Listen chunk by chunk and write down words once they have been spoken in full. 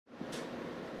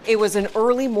It was an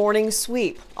early morning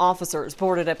sweep. Officers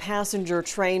boarded a passenger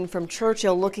train from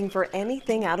Churchill looking for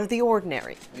anything out of the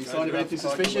ordinary. Any sign of anything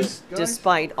suspicious?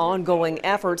 Despite ongoing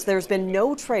efforts, there's been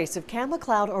no trace of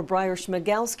McLeod or Bryer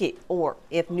Schmegelsky, or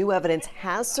if new evidence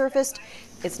has surfaced,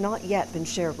 it's not yet been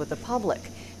shared with the public.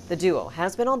 The duo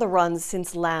has been on the run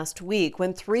since last week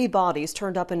when 3 bodies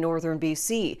turned up in northern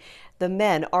BC. The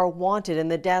men are wanted in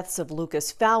the deaths of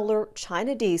Lucas Fowler,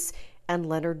 China Deese, and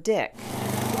Leonard Dick.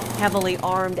 Heavily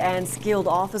armed and skilled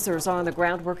officers are on the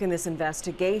ground working this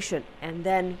investigation. And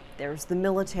then there's the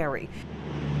military.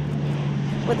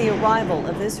 With the arrival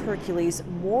of this Hercules,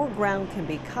 more ground can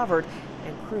be covered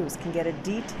and crews can get a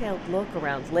detailed look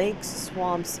around lakes,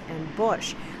 swamps, and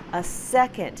bush. A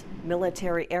second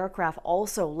military aircraft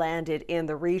also landed in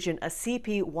the region, a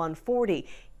CP-140.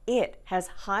 It has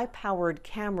high-powered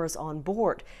cameras on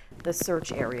board. The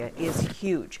search area is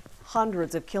huge,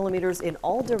 hundreds of kilometers in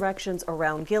all directions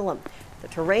around Gillam. The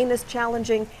terrain is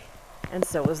challenging, and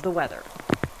so is the weather.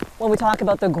 When we talk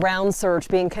about the ground search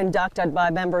being conducted by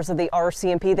members of the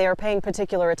RCMP, they are paying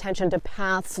particular attention to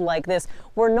paths like this.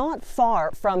 We're not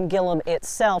far from Gillam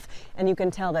itself, and you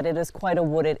can tell that it is quite a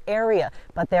wooded area.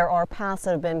 But there are paths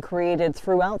that have been created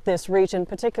throughout this region,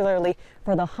 particularly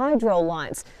for the hydro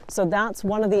lines. So that's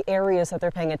one of the areas that they're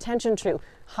paying attention to,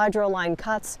 hydro line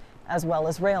cuts as well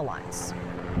as rail lines.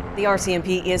 The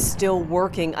RCMP is still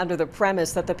working under the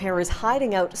premise that the pair is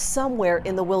hiding out somewhere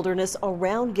in the wilderness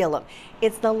around Gillam.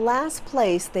 It's the last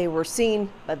place they were seen,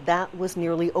 but that was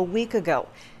nearly a week ago.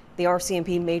 The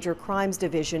RCMP Major Crimes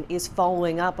Division is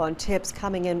following up on tips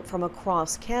coming in from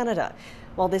across Canada.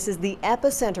 While this is the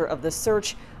epicenter of the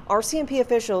search, RCMP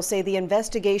officials say the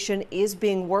investigation is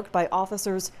being worked by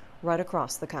officers right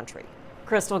across the country.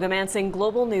 Crystal Gamansing,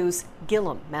 Global News,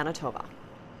 Gillam, Manitoba.